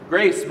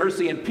Grace,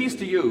 mercy, and peace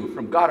to you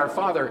from God our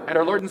Father and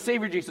our Lord and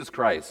Savior Jesus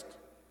Christ.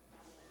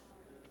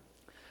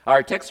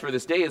 Our text for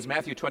this day is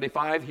Matthew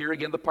 25. Here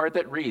again the part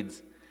that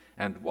reads,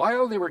 "And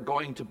while they were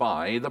going to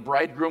buy, the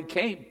bridegroom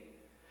came,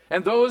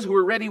 and those who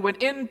were ready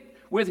went in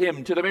with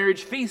him to the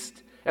marriage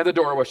feast, and the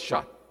door was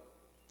shut.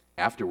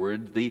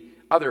 Afterward the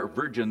other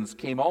virgins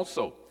came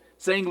also,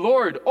 saying,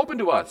 'Lord, open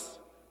to us.'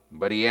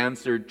 But he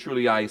answered,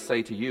 'Truly I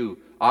say to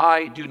you,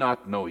 I do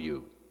not know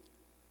you.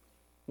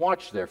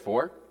 Watch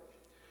therefore,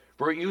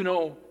 for you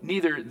know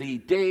neither the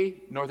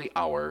day nor the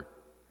hour.'"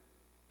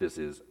 This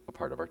is a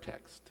part of our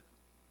text.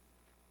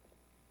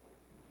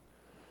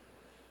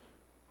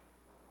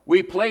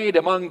 We played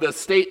among the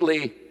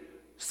stately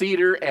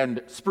cedar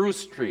and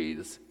spruce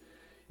trees.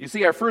 You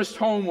see, our first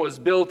home was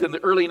built in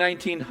the early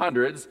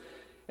 1900s,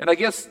 and I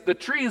guess the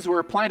trees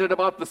were planted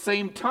about the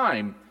same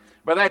time.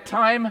 By that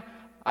time,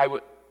 I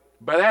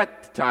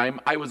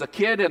was a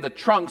kid, and the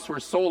trunks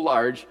were so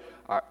large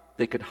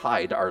they could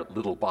hide our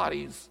little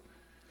bodies.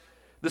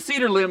 The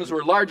cedar limbs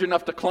were large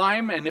enough to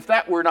climb, and if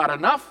that were not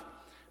enough,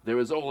 there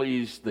was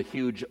always the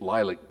huge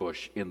lilac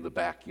bush in the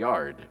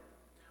backyard.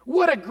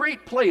 What a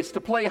great place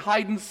to play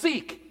hide and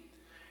seek!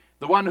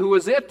 The one who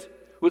was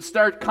it would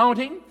start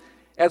counting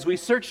as we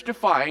searched to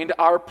find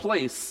our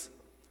place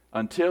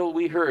until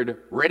we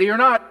heard, "Ready or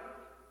not,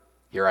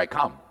 here I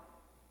come."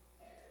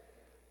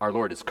 Our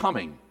Lord is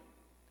coming.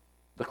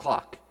 The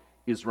clock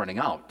is running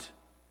out.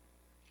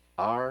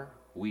 Are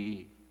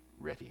we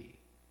ready?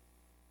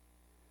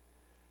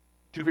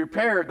 To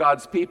prepare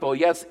God's people,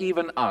 yes,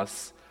 even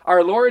us,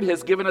 our Lord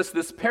has given us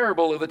this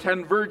parable of the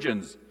 10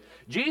 virgins.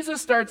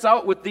 Jesus starts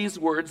out with these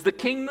words, "The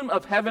kingdom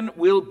of heaven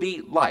will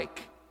be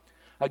like."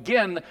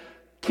 Again,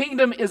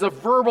 kingdom is a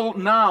verbal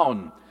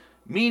noun,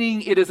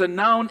 meaning it is a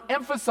noun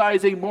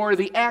emphasizing more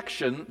the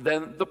action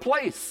than the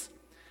place.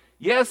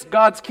 Yes,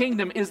 God's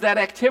kingdom is that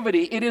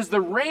activity. It is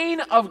the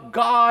reign of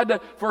God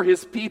for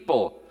his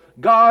people.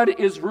 God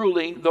is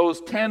ruling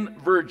those 10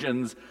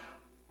 virgins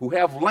who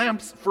have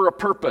lamps for a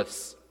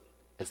purpose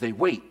as they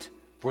wait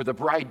for the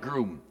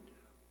bridegroom.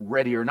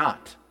 Ready or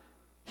not,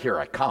 here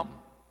I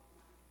come.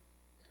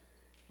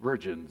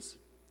 Virgins,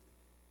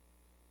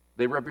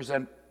 they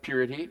represent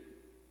purity,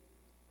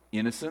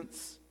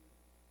 innocence.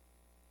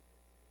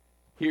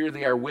 Here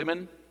they are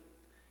women.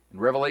 In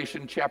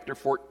Revelation chapter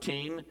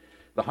 14,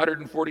 the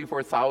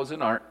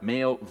 144,000 are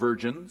male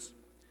virgins.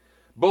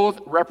 Both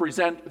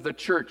represent the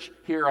church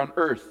here on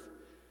earth.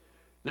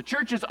 The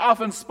church is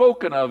often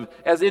spoken of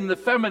as in the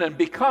feminine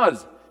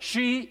because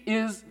she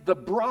is the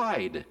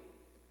bride.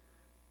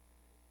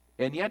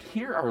 And yet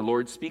here our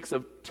Lord speaks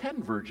of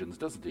 10 virgins,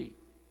 doesn't he?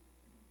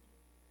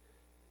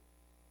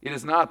 It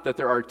is not that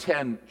there are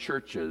 10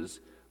 churches,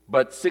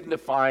 but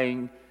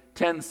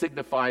 10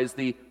 signifies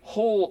the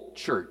whole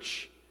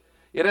church.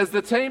 Yet at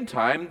the same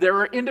time, there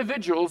are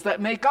individuals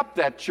that make up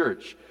that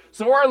church.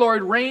 So our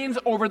Lord reigns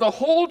over the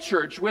whole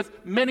church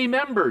with many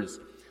members.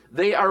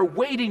 They are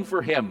waiting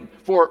for him,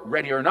 for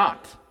ready or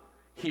not,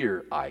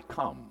 here I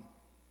come.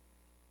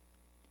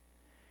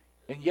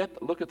 And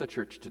yet, look at the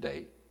church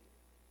today.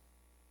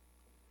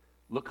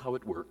 Look how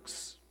it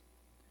works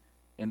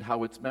and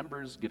how its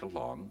members get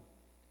along.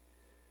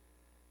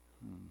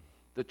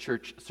 The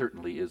church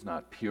certainly is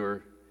not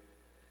pure,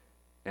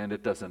 and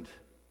it doesn't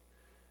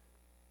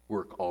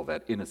work all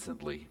that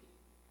innocently.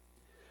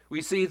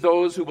 We see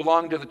those who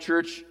belong to the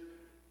church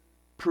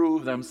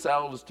prove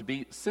themselves to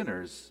be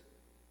sinners.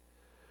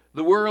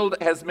 The world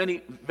has many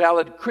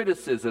valid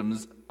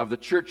criticisms of the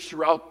church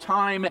throughout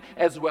time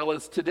as well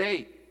as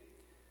today,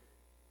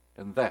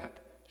 and that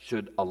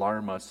should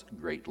alarm us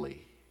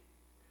greatly.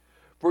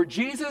 For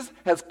Jesus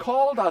has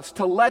called us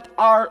to let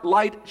our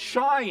light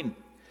shine.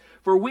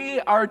 For we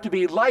are to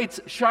be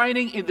lights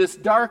shining in this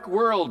dark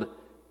world.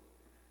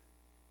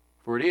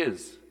 For it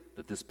is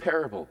that this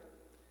parable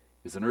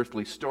is an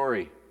earthly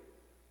story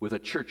with a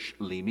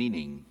churchly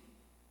meaning.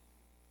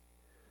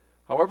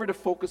 However, to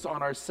focus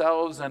on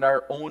ourselves and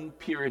our own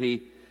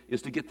purity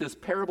is to get this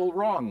parable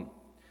wrong,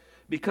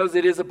 because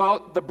it is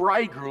about the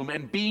bridegroom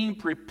and being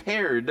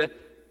prepared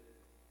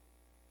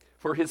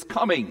for his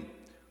coming,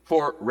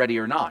 for ready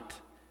or not,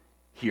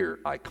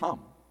 here I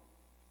come.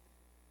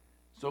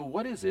 So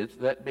what is it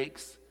that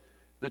makes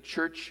the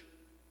church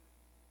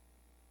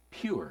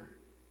pure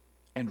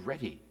and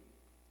ready?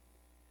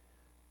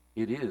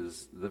 It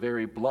is the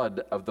very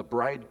blood of the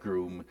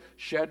bridegroom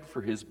shed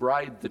for his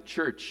bride, the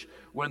church.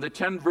 When the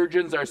 10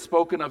 virgins are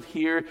spoken of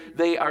here,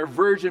 they are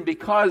virgin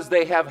because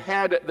they have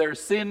had their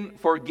sin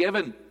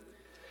forgiven.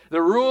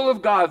 The rule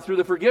of God through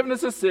the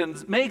forgiveness of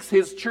sins makes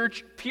his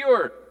church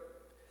pure,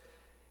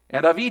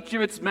 and of each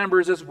of its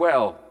members as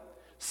well.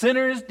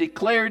 Sinners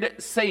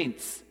declared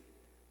saints,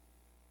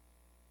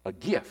 a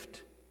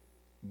gift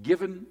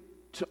given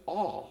to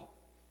all.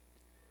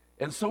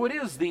 And so it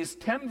is, these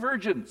 10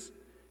 virgins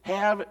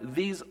have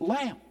these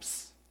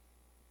lamps.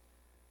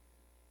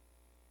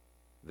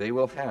 They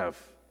will have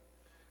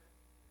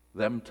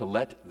them to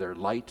let their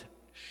light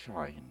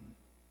shine.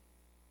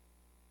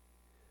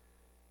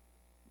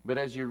 But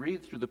as you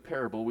read through the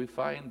parable, we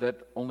find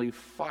that only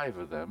 5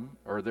 of them,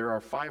 or there are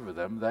 5 of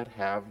them, that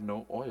have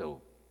no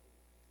oil.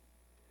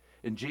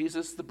 And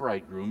Jesus, the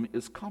bridegroom,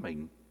 is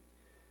coming.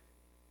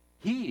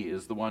 He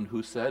is the one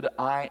who said,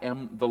 "I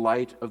am the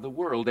light of the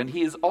world." And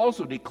he has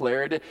also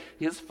declared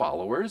his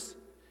followers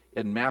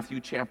in Matthew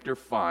chapter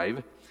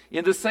 5,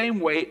 "In the same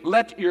way,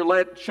 let your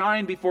light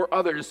shine before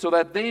others, so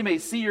that they may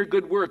see your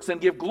good works and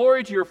give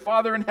glory to your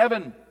Father in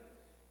heaven."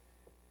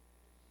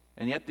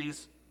 And yet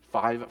these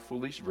 5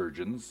 foolish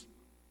virgins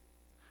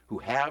who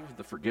have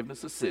the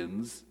forgiveness of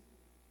sins,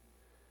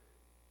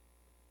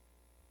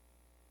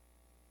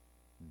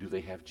 do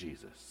they have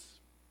Jesus?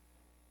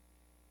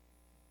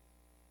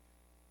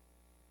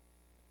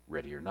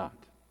 Ready or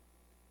not,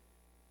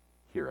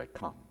 here I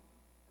come.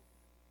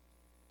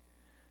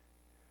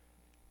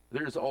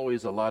 There's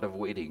always a lot of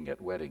waiting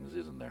at weddings,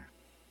 isn't there?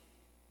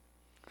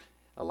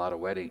 A lot of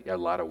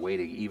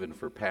waiting even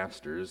for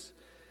pastors.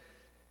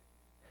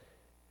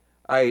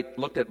 I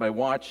looked at my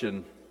watch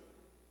and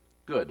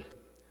good,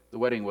 the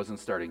wedding wasn't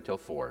starting till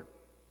 4.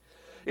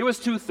 It was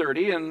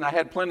 2:30 and I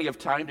had plenty of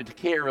time to take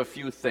care of a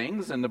few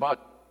things, and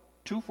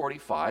about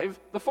 2:45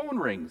 the phone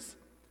rings.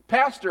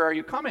 "Pastor, are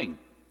you coming?"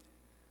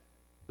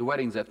 The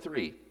wedding's at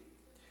 3.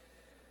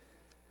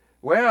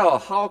 Well,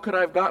 how could I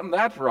have gotten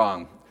that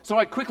wrong? So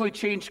I quickly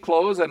changed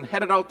clothes and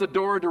headed out the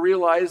door to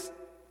realize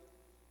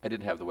I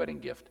didn't have the wedding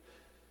gift.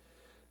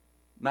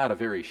 Not a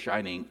very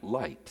shining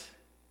light.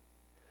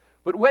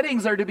 But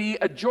weddings are to be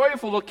a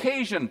joyful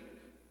occasion.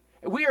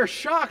 We are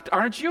shocked,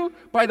 aren't you,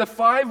 by the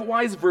 5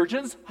 wise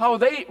virgins, how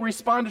they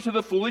responded to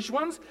the foolish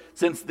ones?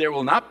 "Since there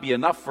will not be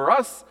enough for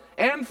us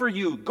and for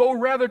you, go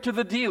rather to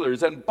the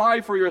dealers and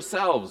buy for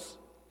yourselves."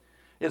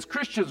 As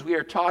Christians, we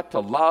are taught to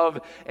love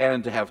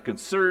and to have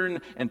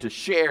concern and to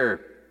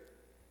share.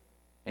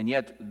 And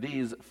yet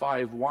these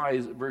 5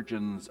 wise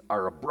virgins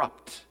are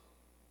abrupt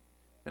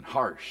and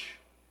harsh.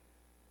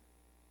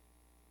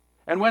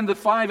 And when the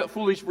 5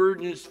 foolish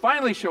virgins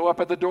finally show up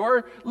at the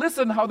door,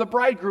 listen how the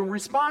bridegroom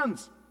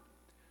responds.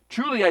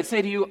 "Truly I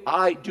say to you,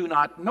 I do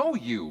not know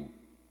you."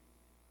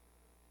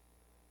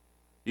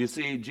 You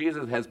see,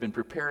 Jesus has been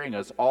preparing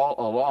us all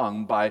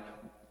along by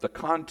the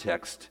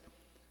context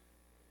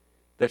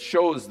that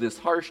shows this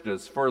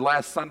harshness. For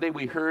last Sunday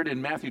we heard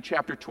in Matthew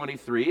chapter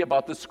 23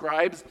 about the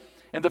scribes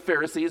and the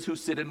Pharisees who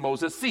sit in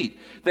Moses' seat.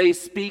 They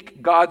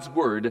speak God's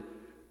word,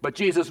 but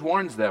Jesus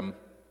warns them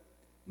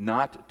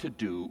not to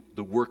do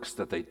the works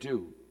that they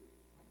do.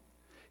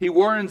 He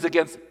warns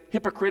against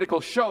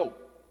hypocritical show.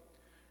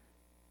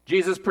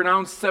 Jesus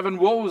pronounced 7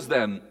 woes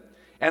then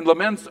and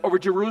laments over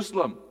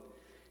Jerusalem.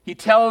 He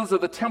tells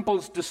of the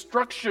temple's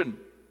destruction.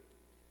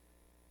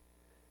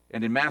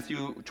 And in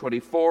Matthew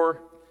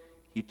 24,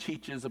 he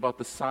teaches about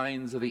the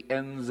signs of the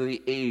ends of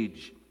the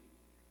age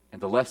and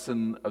the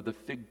lesson of the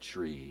fig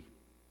tree,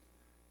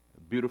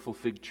 a beautiful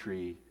fig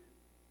tree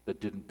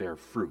that didn't bear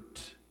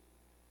fruit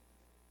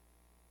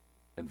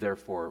and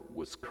therefore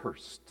was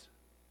cursed.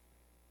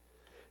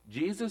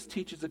 Jesus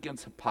teaches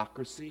against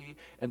hypocrisy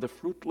and the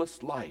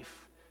fruitless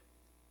life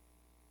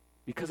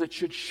because it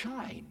should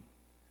shine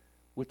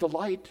with the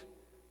light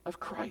of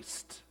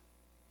Christ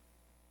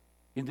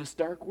in this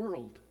dark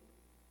world.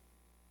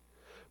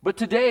 But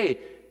today,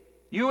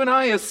 you and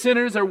I as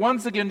sinners are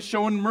once again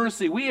shown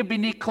mercy. We have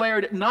been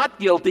declared not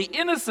guilty,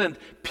 innocent,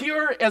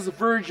 pure as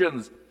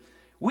virgins.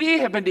 We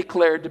have been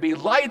declared to be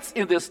lights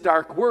in this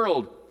dark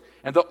world.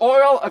 And the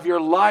oil of your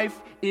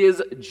life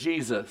is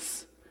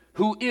Jesus,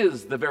 who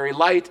is the very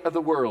light of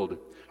the world.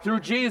 Through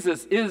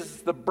Jesus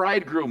is the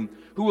bridegroom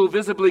who will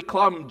visibly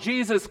come.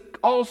 Jesus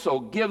also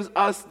gives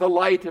us the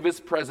light of his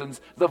presence,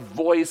 the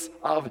voice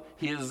of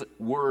his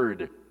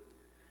word.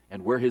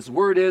 And where his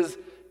word is,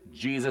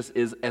 Jesus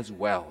is as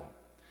well.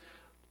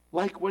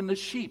 Like when the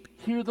sheep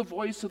hear the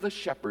voice of the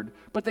shepherd,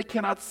 but they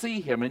cannot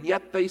see him, and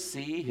yet they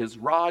see his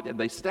rod and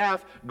his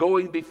staff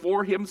going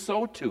before him,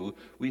 so too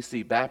we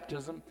see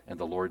baptism and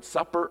the Lord's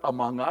Supper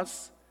among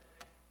us,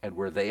 and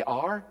where they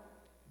are,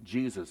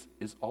 Jesus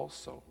is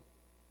also.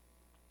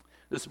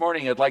 This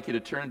morning I'd like you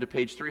to turn to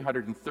page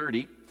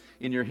 330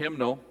 in your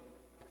hymnal.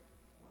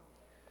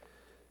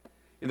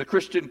 In the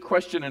Christian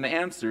Question and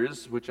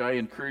Answers, which I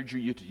encourage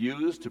you to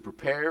use to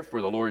prepare for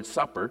the Lord's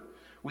Supper,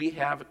 we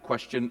have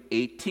question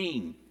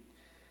 18.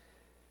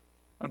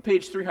 On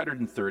page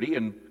 330,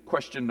 and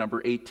question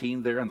number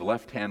 18 there in the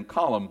left-hand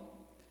column,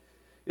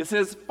 it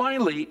says,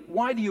 "Finally,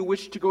 why do you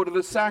wish to go to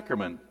the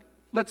sacrament?"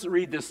 Let's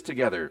read this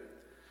together.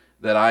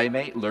 "That I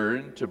may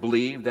learn to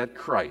believe that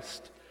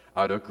Christ,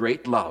 out of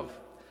great love,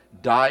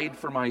 died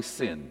for my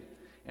sin,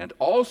 and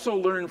also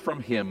learn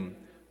from him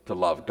to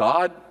love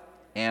God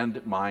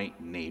and my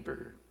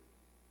neighbor."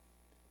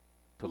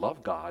 To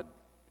love God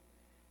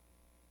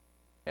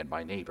and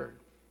my neighbor.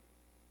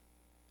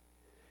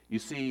 You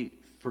see,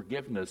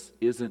 forgiveness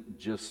isn't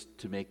just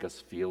to make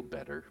us feel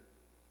better.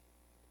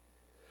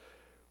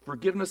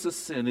 Forgiveness of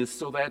sin is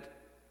so that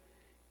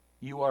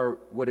you are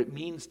what it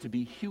means to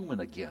be human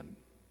again.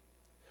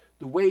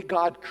 The way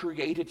God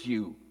created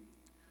you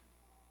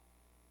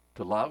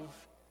to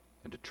love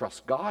and to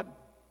trust God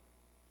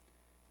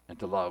and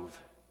to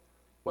love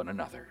one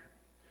another,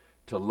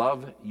 to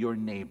love your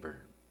neighbor.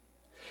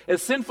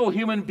 As sinful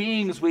human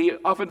beings, we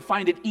often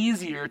find it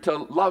easier to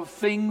love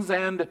things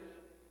and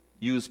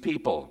use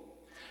people.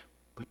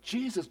 But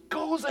Jesus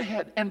goes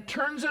ahead and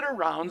turns it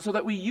around so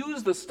that we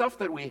use the stuff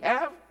that we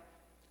have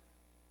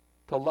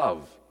to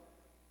love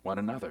one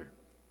another.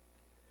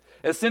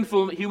 As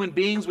sinful human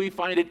beings, we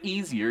find it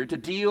easier to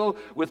deal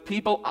with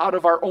people out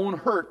of our own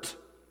hurt.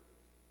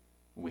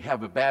 When we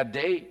have a bad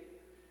day,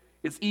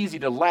 it's easy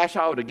to lash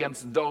out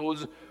against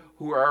those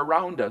who are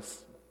around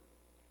us.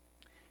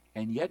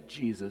 And yet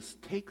Jesus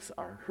takes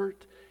our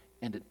hurt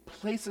and it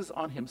places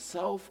on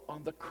himself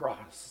on the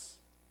cross.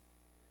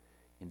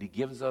 And he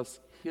gives us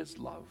his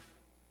love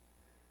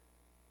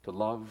to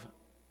love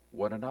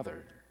one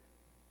another.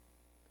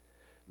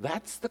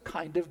 That's the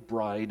kind of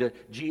bride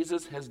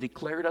Jesus has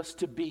declared us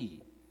to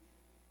be.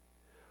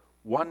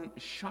 One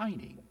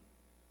shining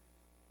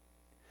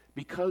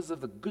because of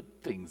the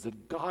good things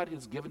that God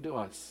has given to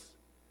us.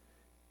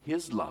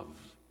 His love,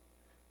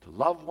 to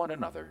love one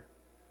another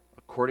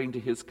according to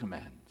his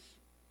commands.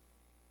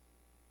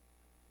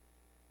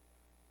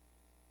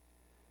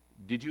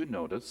 Did you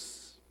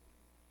notice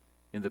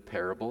in the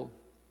parable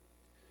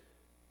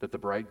that the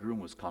bridegroom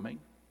was coming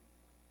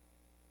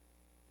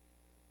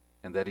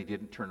and that he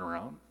didn't turn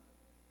around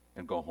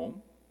and go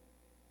home?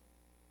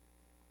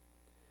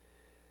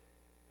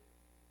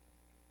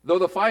 Though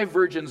the 5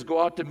 virgins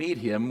go out to meet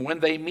him, when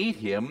they meet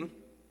him,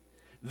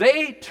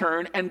 they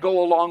turn and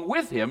go along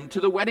with him to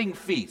the wedding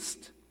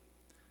feast.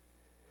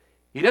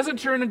 He doesn't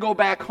turn and go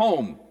back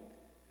home.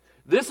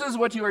 This is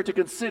what you are to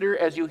consider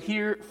as you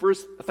hear 1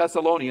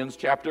 Thessalonians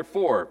chapter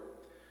 4,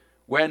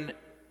 when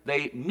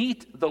they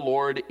meet the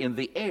Lord in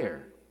the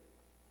air.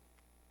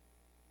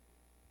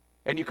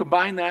 And you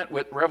combine that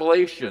with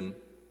Revelation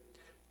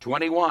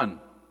 21,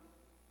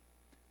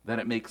 then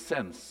it makes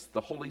sense.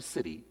 The holy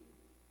city,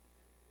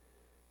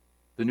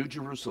 the New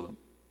Jerusalem,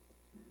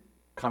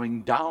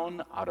 coming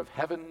down out of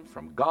heaven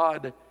from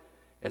God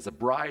as a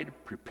bride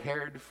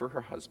prepared for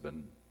her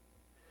husband.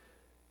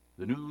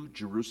 The New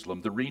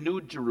Jerusalem, the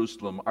renewed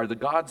Jerusalem, are the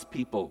God's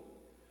people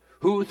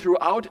who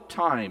throughout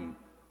time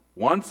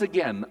once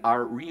again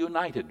are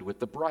reunited with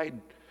the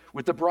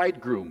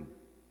bridegroom,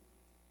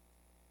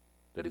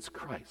 that is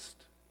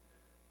Christ,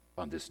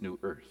 on this new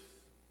earth.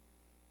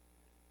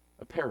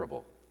 A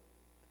parable,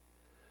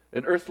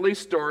 an earthly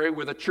story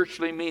with a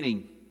churchly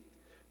meaning.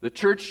 The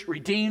church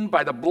redeemed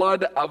by the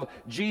blood of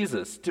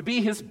Jesus to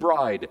be his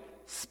bride,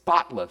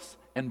 spotless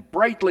and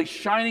brightly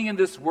shining in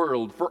this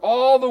world for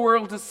all the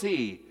world to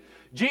see.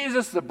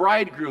 Jesus, the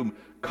bridegroom,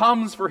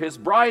 comes for his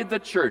bride, the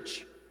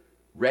church,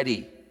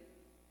 ready.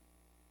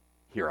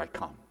 Here I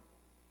come.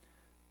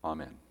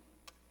 Amen.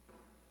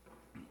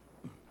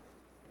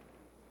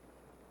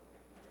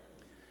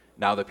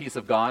 Now the peace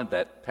of God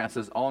that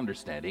passes all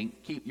understanding,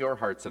 keep your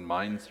hearts and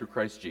minds through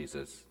Christ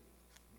Jesus.